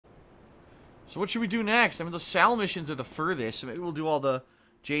So what should we do next? I mean, the Sal missions are the furthest, so maybe we'll do all the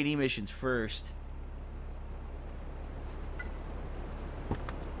JD missions first.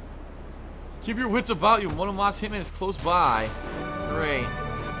 Keep your wits about you. One of Moss Hitman is close by. Great.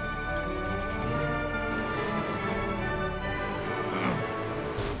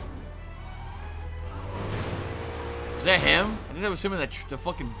 Is that him? I think that was him in the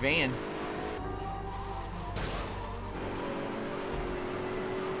fucking van.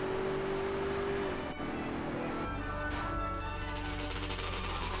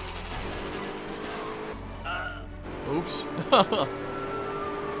 Oops.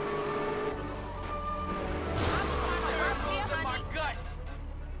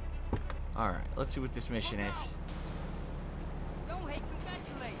 Alright, let's see what this mission is.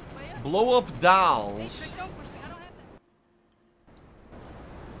 Blow up dolls.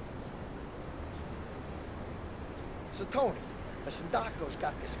 So Tony, the Sindaco's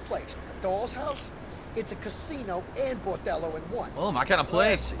got this place, the doll's house. It's a casino and bordello in one. Oh, my kind of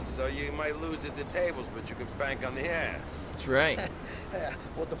place. So you might lose at the tables, but you can bank on the ass. That's right. Yeah,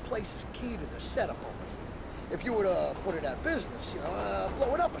 well, the place is key to the setup over here. If you were to put it out of business, you know,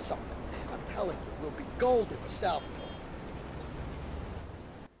 blow it up or something, I'm telling you, we'll be golden with Salvatore.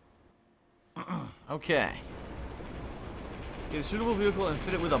 Okay. Get a suitable vehicle and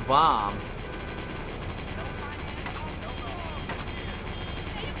fit it with a bomb.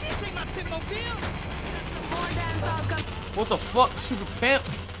 What the fuck, super pimp?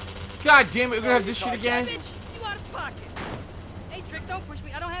 God damn it, we're gonna have this shit again? You out of pocket. Hey, Trick, don't push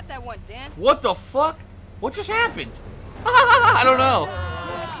me. I don't have that one, Dan. What the fuck? What just happened? I don't know.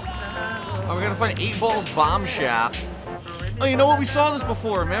 Oh, we're gonna find 8 Ball's bomb shop. Oh, you know what? We saw this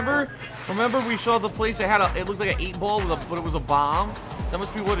before, remember? Remember we saw the place that had a, it looked like an 8 Ball with a, but it was a bomb? That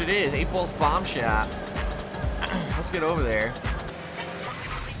must be what it is, 8 Ball's bomb shop. Let's get over there.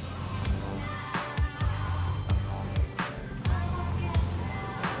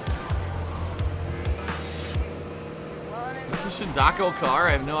 Is this a Sindaco car?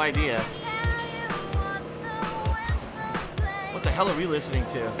 I have no idea. What the hell are we listening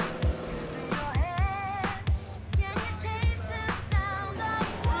to?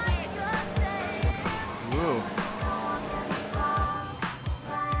 Woo.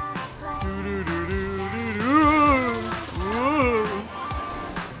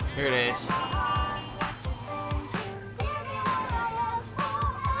 Here it is.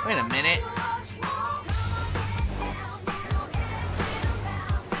 Wait a minute.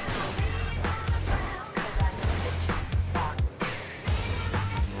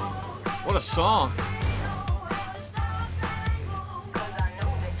 What a song.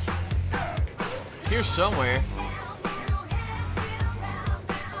 It's here somewhere.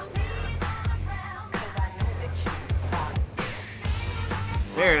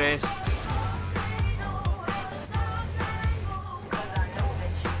 There it is.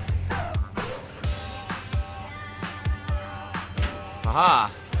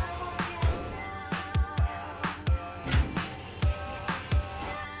 Aha.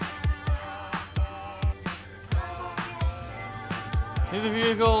 Take the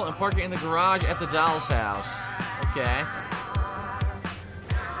vehicle and park it in the garage at the doll's house. Okay.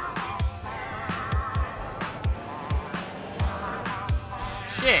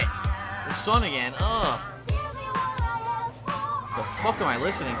 Shit. The sun again. Ugh. What the fuck am I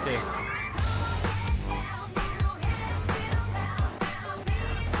listening to?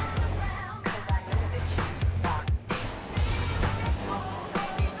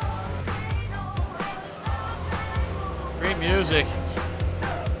 Great music.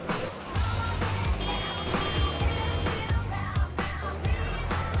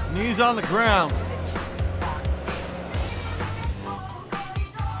 Knees on the ground.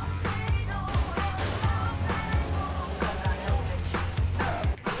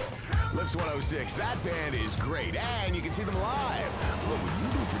 Lips 106, that band is great, and you can see them live. What would you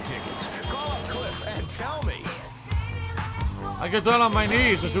do for tickets? Call up Cliff and tell me. I get down on my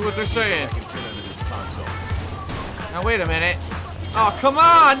knees and do what they're saying. Now wait a minute. Oh, come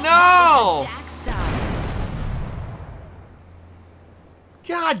on, no!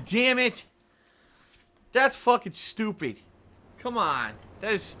 God damn it. That's fucking stupid. Come on.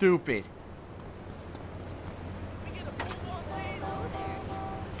 That is stupid.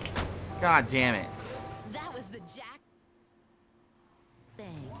 God damn it. That was the Jack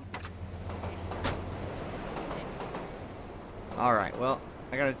thing. Alright, well,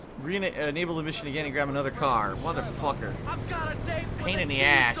 I gotta re-enable the mission again and grab another car. Motherfucker. Pain in the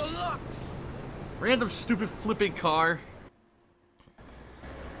ass. Random stupid flipping car.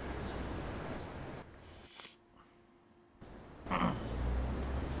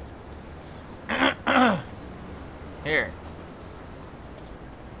 Here.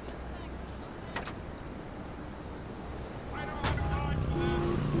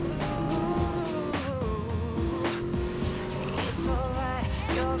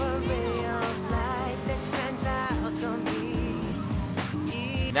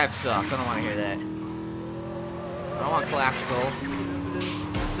 That sucks. I don't want to hear that. I don't want classical.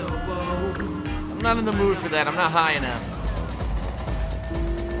 I'm not in the mood for that. I'm not high enough.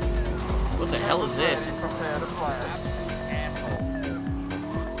 What the hell is this?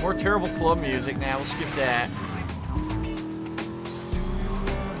 More terrible club music now. We'll skip that.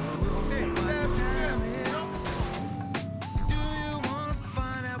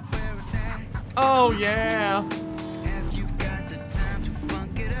 Oh, yeah.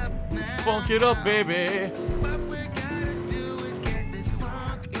 Funk it up, baby.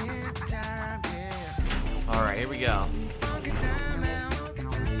 All right, here we go. Funk it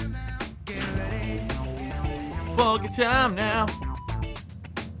time now.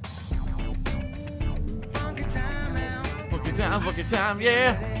 Funk it time,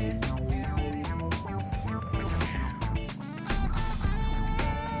 yeah.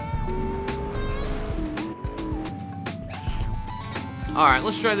 All right,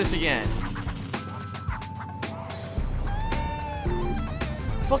 let's try this again.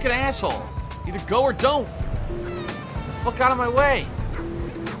 Fucking asshole. Either go or don't. Get the fuck out of my way.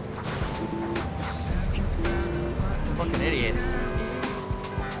 Fucking idiots.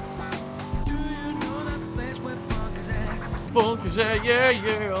 Funk is that, yeah,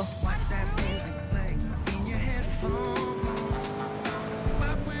 yeah.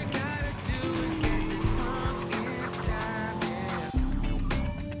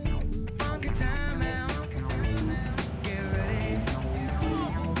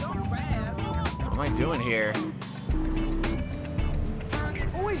 What am I doing here?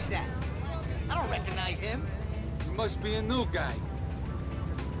 Who is that? I don't recognize him. You must be a new guy.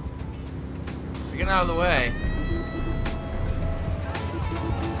 Get out of the way.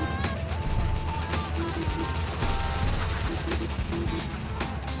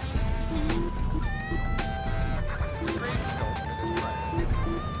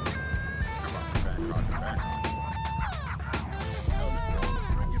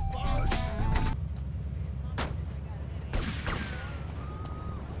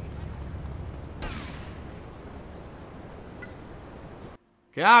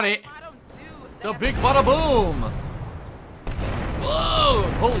 Got it. The big bada boom.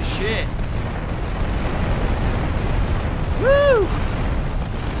 Boom. Holy shit. Woo.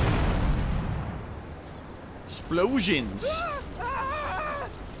 Explosions.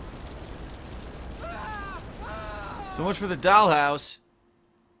 So much for the dollhouse.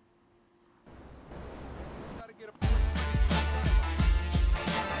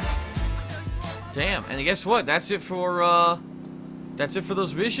 Damn, and guess what? That's it for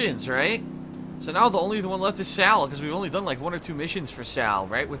those missions, right? So now the only one left is Sal, because we've only done like 1 or 2 missions for Sal,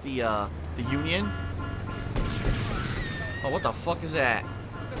 right? With the Union. Oh, what the fuck is that?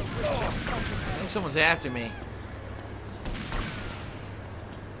 I think someone's after me.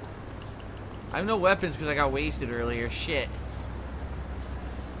 I have no weapons because I got wasted earlier. Shit.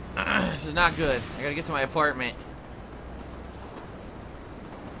 This is not good. I gotta get to my apartment.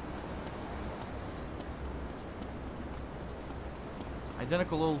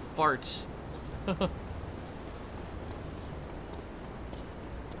 Identical little farts.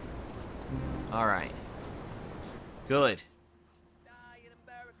 Alright. Good.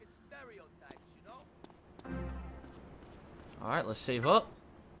 Alright, let's save up.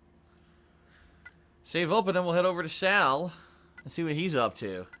 Save up and then we'll head over to Sal and see what he's up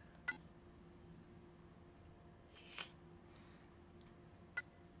to.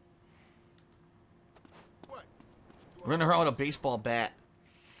 Running around with a baseball bat.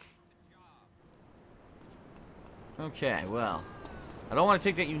 Okay, well. I don't want to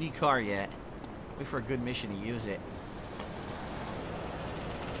take that unique car yet. Wait for a good mission to use it.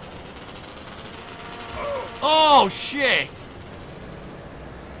 Oh, shit!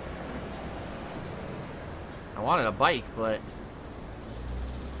 I wanted a bike, but...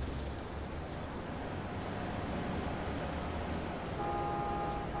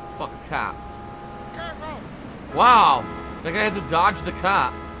 Fuck a cop. Wow! That guy had to dodge the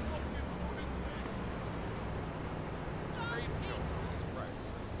cop.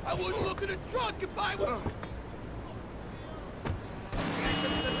 I wouldn't look at a truck if I were...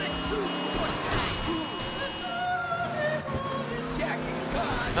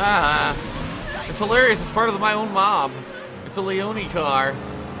 It's hilarious. It's part of my own mob. It's a Leone car.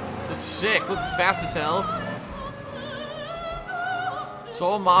 So it's sick. Look, it's fast as hell. So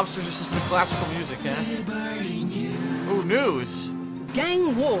all mobsters just listen to classical music, huh? Ooh, news.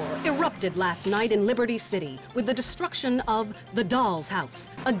 Gang war erupted last night in Liberty City with the destruction of the Doll's House,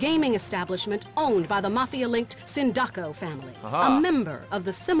 a gaming establishment owned by the mafia-linked Sindaco family. Aha. A member of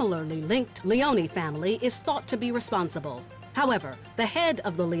the similarly linked Leone family is thought to be responsible. However, the head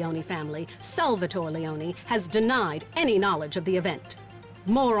of the Leone family, Salvatore Leone, has denied any knowledge of the event.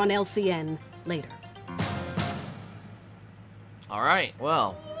 More on LCN later. All right,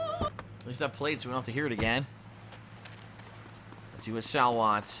 well, at least that played so we don't have to hear it again. Let's see what Sal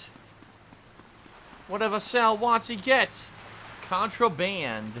wants. Whatever Sal wants, he gets.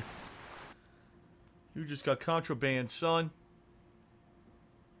 Contraband. You just got contraband, son.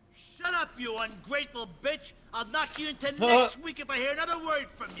 Shut up, you ungrateful bitch! I'll knock you into next week if I hear another word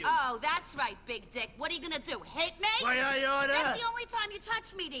from you! Oh, that's right, Big Dick. What are you gonna do, hit me? Why, I oughta... That's the only time you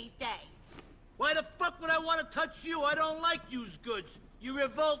touch me these days. Why the fuck would I want to touch you? I don't like used goods. You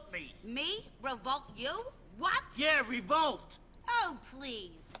revolt me. Me? Revolt you? What? Yeah, revolt. Oh,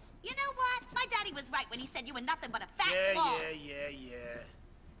 please. You know what? My daddy was right when he said you were nothing but a fat swab. Yeah.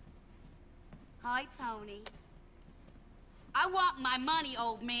 Hi, Tony. I want my money,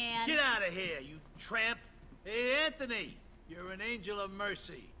 old man. Get out of here, you tramp. Hey, Anthony, you're an angel of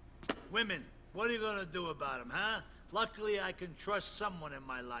mercy. Women, what are you gonna do about them, huh? Luckily, I can trust someone in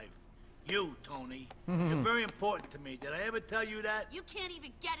my life. You, Tony. You're very important to me. Did I ever tell you that? You can't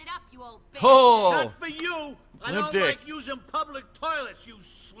even get it up, you old bitch. Oh! Not for you! I don't dick. like using public toilets, you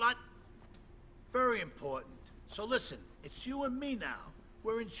slut! Very important. So listen, it's you and me now.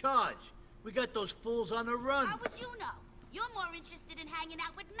 We're in charge. We got those fools on the run. How would you know? You're more interested in hanging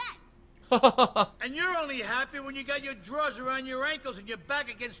out with men. And you're only happy when you got your drawers around your ankles and your back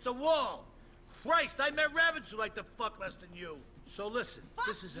against the wall. Christ, I met rabbits who like to fuck less than you. So listen, Fuck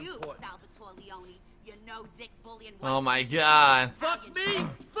this is you, important. Salvatore Leone. You no-dick bully and Oh my god. Fuck me!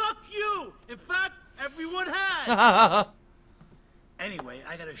 Fuck you! In fact, everyone has! Anyway,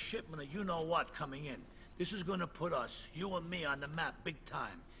 I got a shipment of you-know-what coming in. This is gonna put us, you and me, on the map big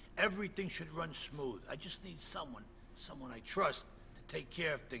time. Everything should run smooth. I just need someone I trust, to take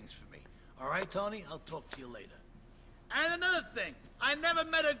care of things for me. All right, Tony? I'll talk to you later. And another thing, I never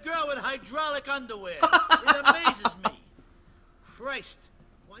met a girl with hydraulic underwear. It amazes me. Christ,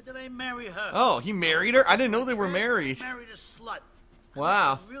 why did I marry her? Oh, he married her? I didn't know they were married. Married a slut. Wow. I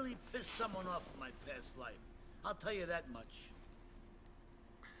must have really pissed someone off in my past life. I'll tell you that much.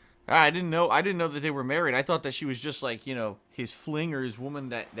 I didn't know that they were married. I thought that she was just like, you know, his fling or his woman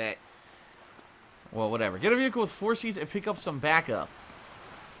that well, whatever. Get a vehicle with 4 seats and pick up some backup.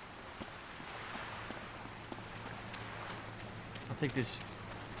 I'll take this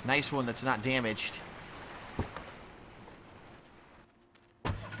nice one that's not damaged.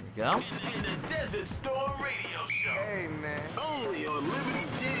 There we go. In the Desert Storm Radio Show. Hey, man. Only on Liberty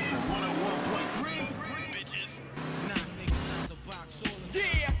Jam 101.3. Bitches.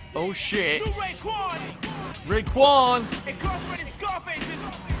 Yeah! Oh shit. New Raekwon! Raekwon! Incorporated Scarface!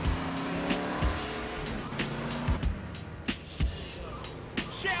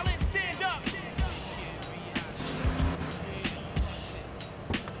 Challenge, stand up!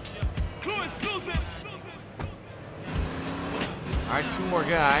 Clue exclusive! Alright, 2 more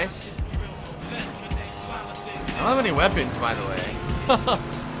guys. I don't have any weapons, by the way.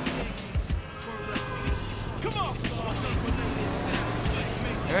 Come on!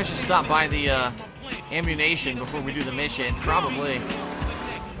 Maybe I should stop by the ammunition before we do the mission. Probably.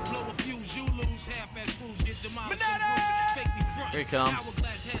 Here he comes.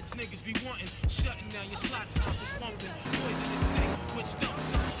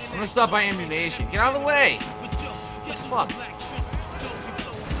 I'm gonna stop by ammunition. Get out of the way! What the fuck?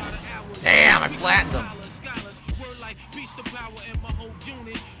 Damn, I flattened him.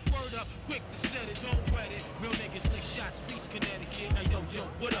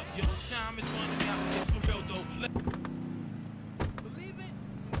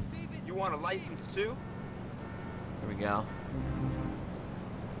 You want a license too? There we go.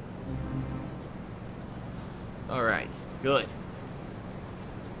 Alright, good.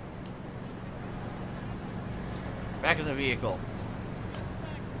 Back in the vehicle.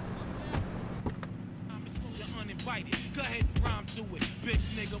 We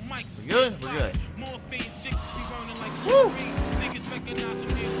good? We're good. Woo!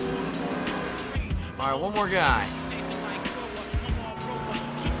 Alright, one more guy.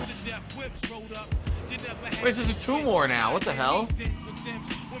 Wait, this is 2 more now. What the hell?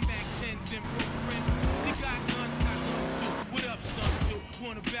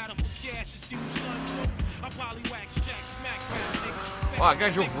 Wow, that guy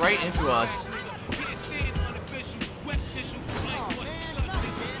drove right into us.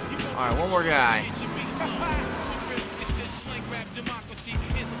 Alright, one more guy.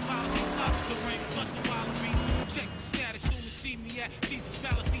 see me at Caesar's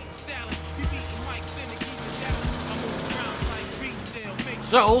Palace eating salad. You beating Mike Center, keeping dallas. I'm moving around like retail.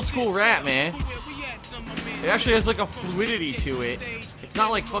 It's that old school rap, man. It actually has like a fluidity to it. It's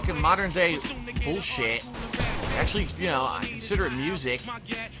not like fucking modern day bullshit. Actually, you know, I consider it music. Where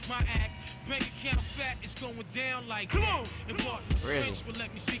is he?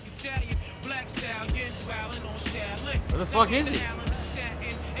 Where the fuck is he?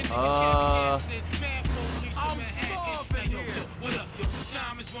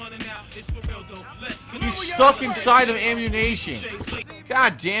 He's stuck inside of ammunition.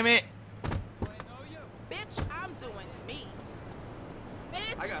 God damn it. Bitch, I'm doing me.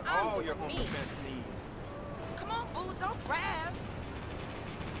 Bitch, I got I'm all doing your home me. defense needs. Come on, boo, don't grab.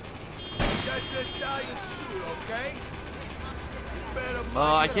 Got your diet suit, okay?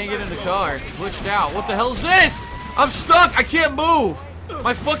 I can't get in the car. It's glitched out. What the hell is this? I'm stuck. I can't move.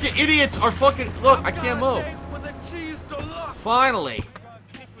 My fucking idiots are fucking... Look, I can't move. Finally.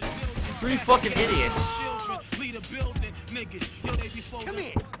 3 fucking idiots. Come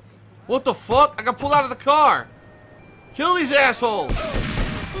here. What the fuck? I got pulled out of the car. Kill these assholes.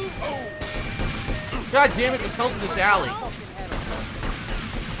 God damn it, there's health in this alley.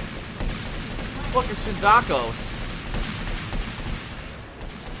 Fucking Sindacos.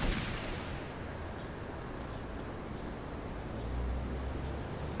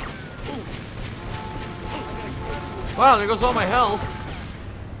 Wow, there goes all my health.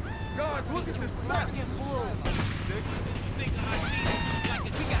 God, look at this mess.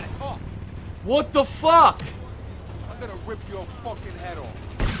 What the fuck? I'm gonna rip your fucking head off.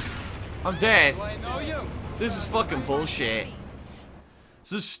 I'm dead. Do I know you? This is fucking bullshit.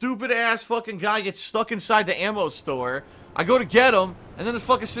 So this stupid ass fucking guy gets stuck inside the ammo store. I go to get him, and then the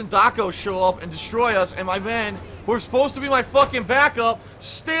fucking Sindacos show up and destroy us, and my men, who are supposed to be my fucking backup,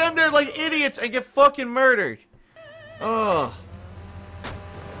 stand there like idiots and get fucking murdered. Ugh.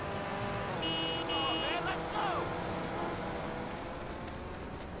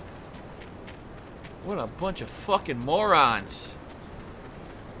 What a bunch of fucking morons.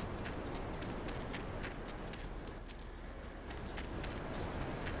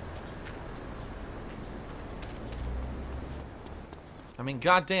 I mean,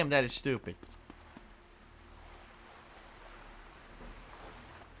 goddamn, that is stupid.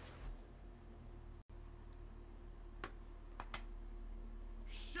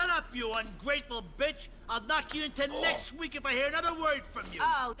 Shut up, you ungrateful bitch! I'll knock you into next week if I hear another word from you.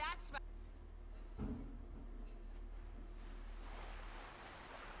 Oh, that's right.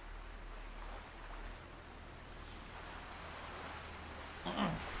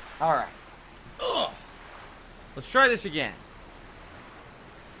 Alright. Let's try this again.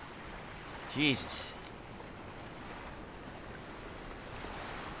 Jesus.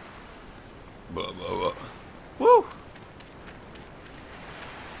 Woo!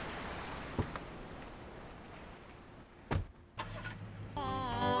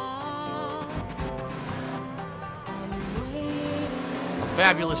 A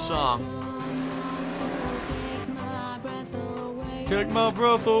fabulous song. Take my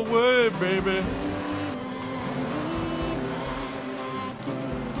breath away, baby.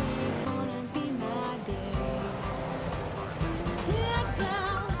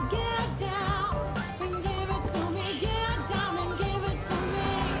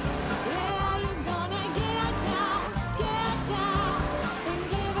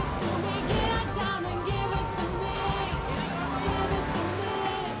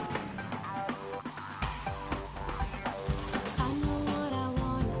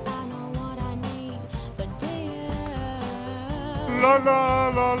 La la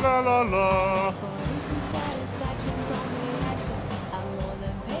la la la la.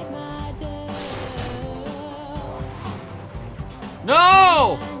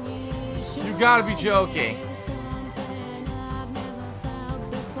 No! You gotta be joking.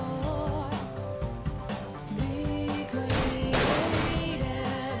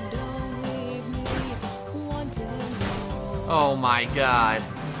 Oh my god.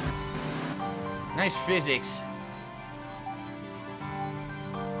 Nice physics.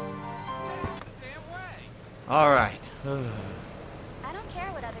 All right. I don't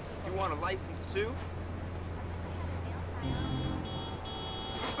care what other people. You want a license too? You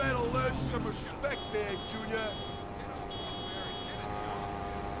better learn some respect there, Junior.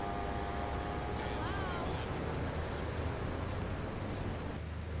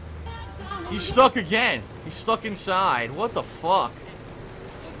 He's stuck again. He's stuck inside. What the fuck?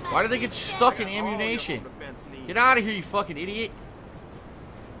 Why did they get stuck in ammunition? Get out of here, you fucking idiot.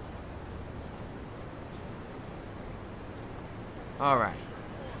 Alright.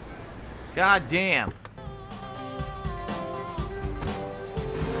 God damn.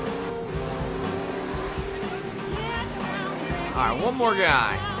 Alright, one more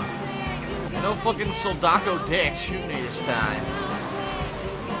guy. No fucking Soldado dick shooting me this time.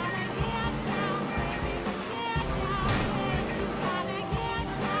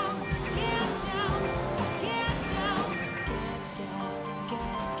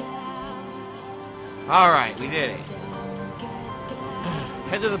 Alright, we did it.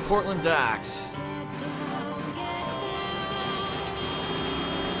 Head to the Portland docks.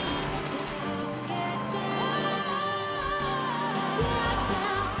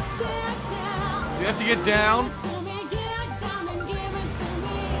 You have to get down.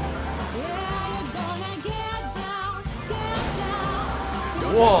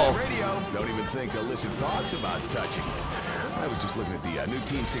 Whoa. Radio. Don't even think illicit thoughts about touching it. I was just looking at the new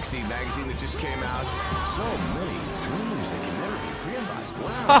Team 16 magazine that just came out. So many dreams that can never be realized.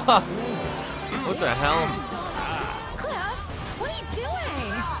 Wow. What the hell? Cliff, what are you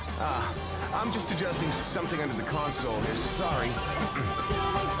doing? I'm just adjusting something under the console here. Sorry.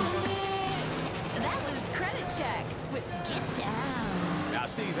 That was credit check with Get Down. Now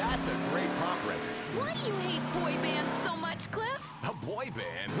see, that's a great pop record. Why do you hate boy bands so much, Cliff? A boy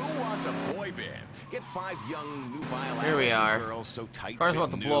band? Who wants a boy band? Get 5 young nubile Here we are. girls so tight. Car's about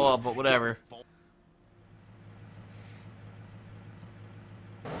to blow up, but whatever.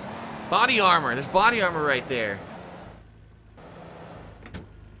 Body armor. There's body armor right there.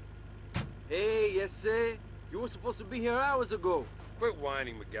 Hey, yes, sir. You were supposed to be here hours ago. Quit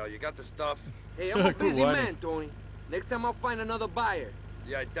whining, Miguel. You got the stuff? Hey, I'm a busy man, Tony. Next time I'll find another buyer.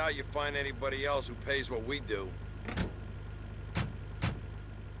 Yeah, I doubt you find anybody else who pays what we do.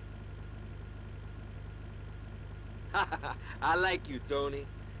 I like you, Tony.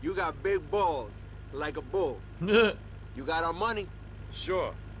 You got big balls, like a bull. You got our money?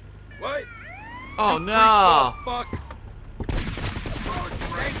 Sure. What? Oh no! Fuck!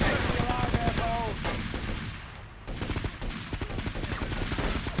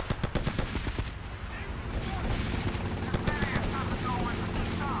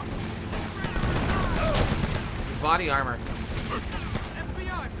 Body armor.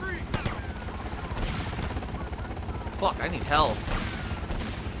 FBI, free! Fuck, I need health.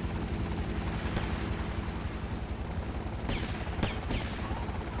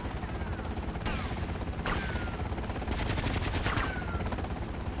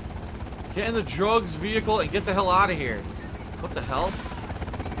 Get in the drugs vehicle and get the hell out of here. What the hell?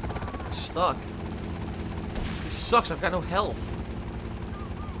 I'm stuck. This sucks, I've got no health.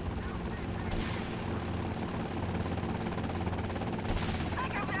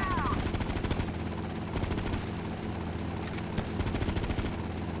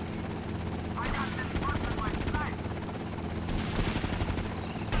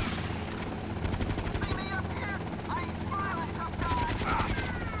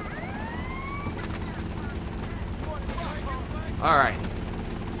 Alright.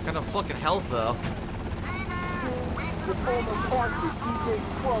 Got no fucking health though.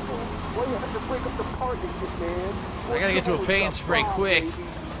 I gotta get to a paint spray quick.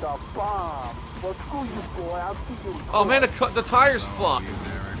 Oh man, the tire's fucked.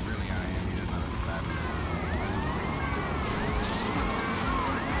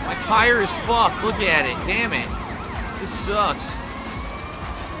 My tire is fucked. Look at it. Damn it. This sucks.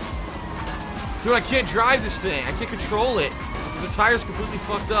 Dude, I can't drive this thing. I can't control it. The tire's completely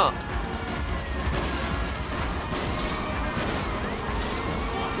fucked up.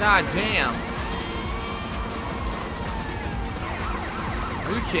 God damn.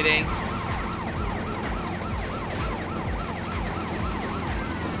 Are you kidding?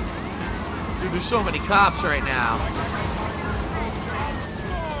 Dude, there's so many cops right now.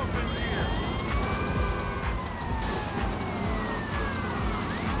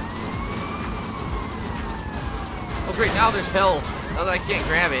 Oh great, now there's health. Now that I can't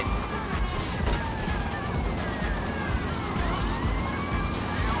grab it.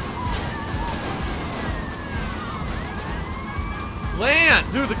 Land!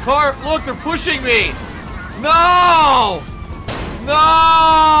 Dude, the car, look, they're pushing me! No! No!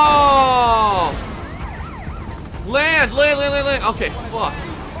 Land, land, land, land, land. Okay, fuck.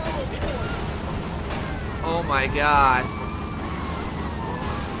 Oh my god.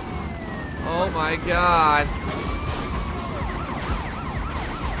 Oh my god.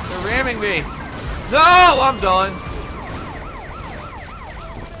 They're ramming me. No, I'm done.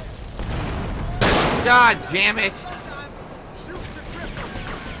 God damn it.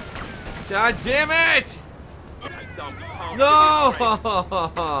 God damn it. No.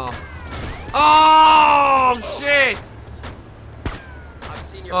 Oh, shit.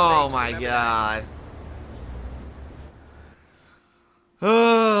 Oh my god.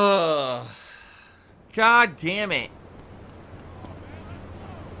 God damn it.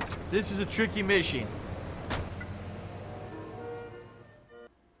 This is a tricky mission.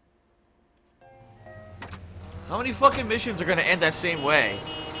 How many fucking missions are gonna end that same way?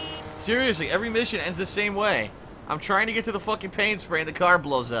 Seriously, every mission ends the same way. I'm trying to get to the fucking paint spray and the car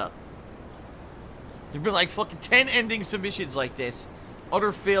blows up. There've been like fucking 10 endings to missions like this.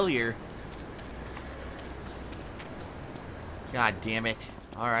 Utter failure. God damn it.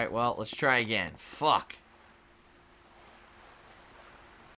 Alright, well, let's try again. Fuck.